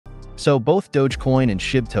So both DogeCoin and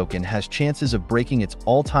SHIB token has chances of breaking its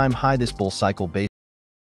all-time high this bull cycle based.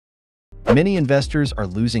 Many investors are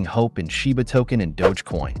losing hope in Shiba token and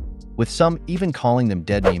DogeCoin, with some even calling them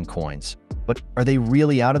dead meme coins. But are they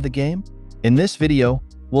really out of the game? In this video,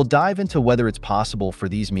 we'll dive into whether it's possible for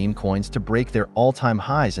these meme coins to break their all-time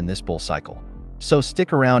highs in this bull cycle. So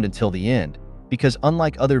stick around until the end, because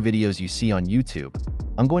unlike other videos you see on YouTube,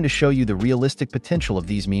 I'm going to show you the realistic potential of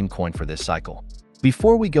these meme coin for this cycle.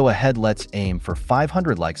 Before we go ahead, let's aim for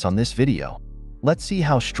 500 likes on this video. Let's see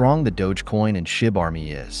how strong the DogeCoin and SHIB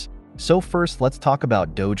army is. So first, let's talk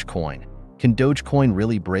about DogeCoin. Can DogeCoin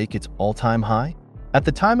really break its all-time high? At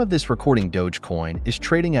the time of this recording, DogeCoin is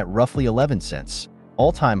trading at roughly 11 cents.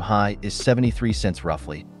 All-time high is 73 cents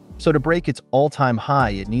roughly. So to break its all-time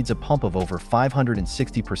high, it needs a pump of over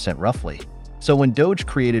 560% roughly. So when Doge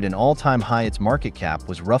created an all-time high, its market cap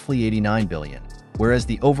was roughly 89 billion, whereas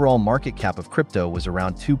the overall market cap of crypto was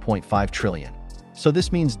around 2.5 trillion. So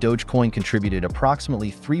this means DogeCoin contributed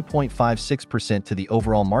approximately 3.56% to the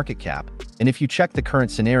overall market cap. And if you check the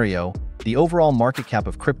current scenario, the overall market cap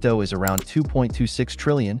of crypto is around 2.26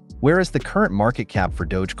 trillion, whereas the current market cap for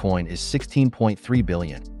DogeCoin is 16.3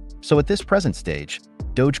 billion. So at this present stage,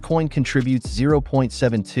 DogeCoin contributes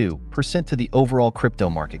 0.72% to the overall crypto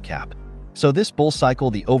market cap. So this bull cycle,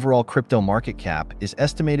 the overall crypto market cap is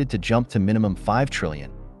estimated to jump to minimum 5 trillion.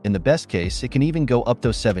 In the best case, it can even go up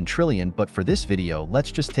to 7 trillion, but for this video, let's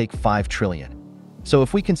just take 5 trillion. So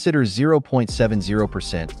if we consider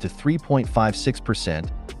 0.70% to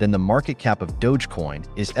 3.56%, then the market cap of DogeCoin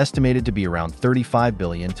is estimated to be around 35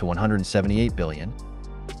 billion to 178 billion.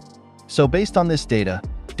 So based on this data,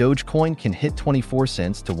 DogeCoin can hit 24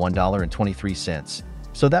 cents to $1.23.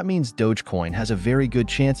 So that means DogeCoin has a very good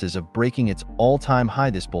chances of breaking its all-time high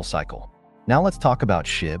this bull cycle. Now let's talk about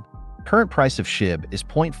SHIB. Current price of SHIB is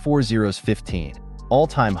 0.4015.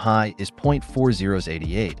 All-time high is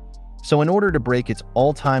 0.4088. So in order to break its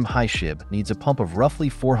all-time high, SHIB needs a pump of roughly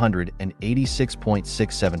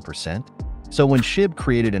 486.67%. So when SHIB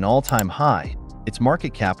created an all-time high, its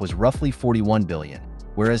market cap was roughly 41 billion,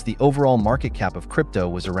 whereas the overall market cap of crypto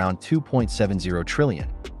was around 2.70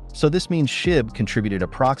 trillion. So this means SHIB contributed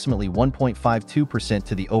approximately 1.52%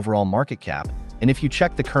 to the overall market cap. And if you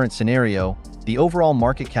check the current scenario, the overall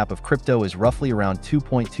market cap of crypto is roughly around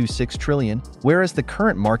 2.26 trillion, whereas the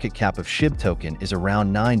current market cap of SHIB token is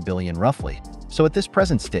around 9 billion roughly. So at this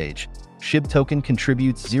present stage, SHIB token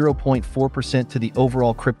contributes 0.4% to the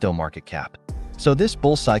overall crypto market cap. So this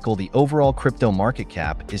bull cycle, the overall crypto market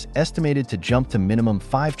cap is estimated to jump to minimum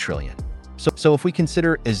 5 trillion. So if we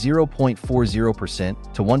consider a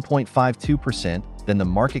 0.40% to 1.52%, then the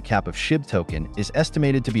market cap of SHIB token is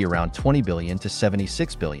estimated to be around 20 billion to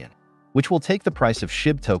 76 billion, which will take the price of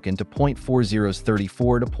SHIB token to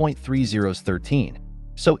 0.4034 to 0.3013.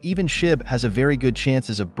 So even SHIB has a very good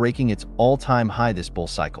chances of breaking its all-time high this bull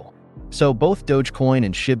cycle. So both DogeCoin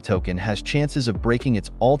and SHIB token has chances of breaking its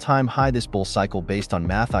all-time high this bull cycle based on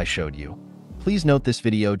math I showed you. Please note this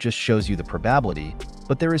video just shows you the probability,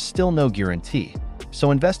 but there is still no guarantee.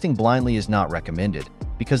 So investing blindly is not recommended,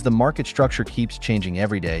 because the market structure keeps changing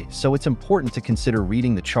every day, so it's important to consider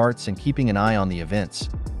reading the charts and keeping an eye on the events.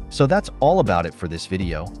 So that's all about it for this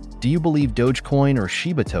video. Do you believe DogeCoin or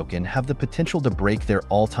Shiba token have the potential to break their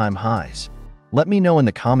all-time highs? Let me know in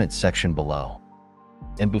the comments section below.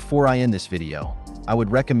 And before I end this video, I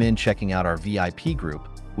would recommend checking out our VIP group,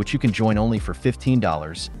 which you can join only for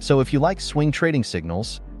 $15. So if you like swing trading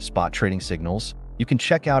signals, spot trading signals, you can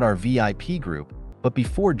check out our VIP group, but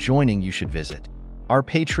before joining, you should visit our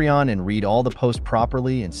Patreon and read all the posts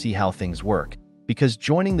properly and see how things work, because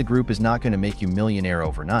joining the group is not going to make you millionaire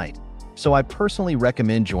overnight. So I personally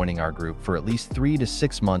recommend joining our group for at least 3 to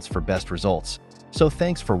 6 months for best results. So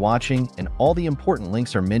thanks for watching, and all the important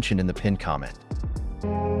links are mentioned in the pinned comment.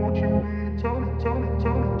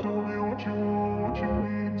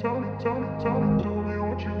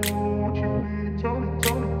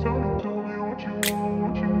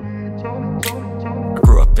 I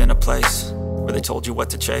grew up in a place where they told you what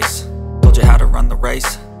to chase, told you how to run the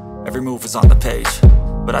race. Every move was on the page,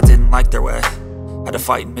 but I didn't like their way. Had to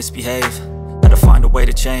fight and misbehave, had to find a way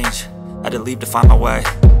to change, had to leave to find my way.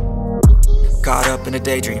 Caught up in a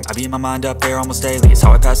daydream, I beat my mind up there almost daily. It's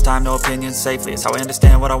how I pass time, no opinions safely. It's how I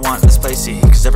understand what I want in this place, see, cause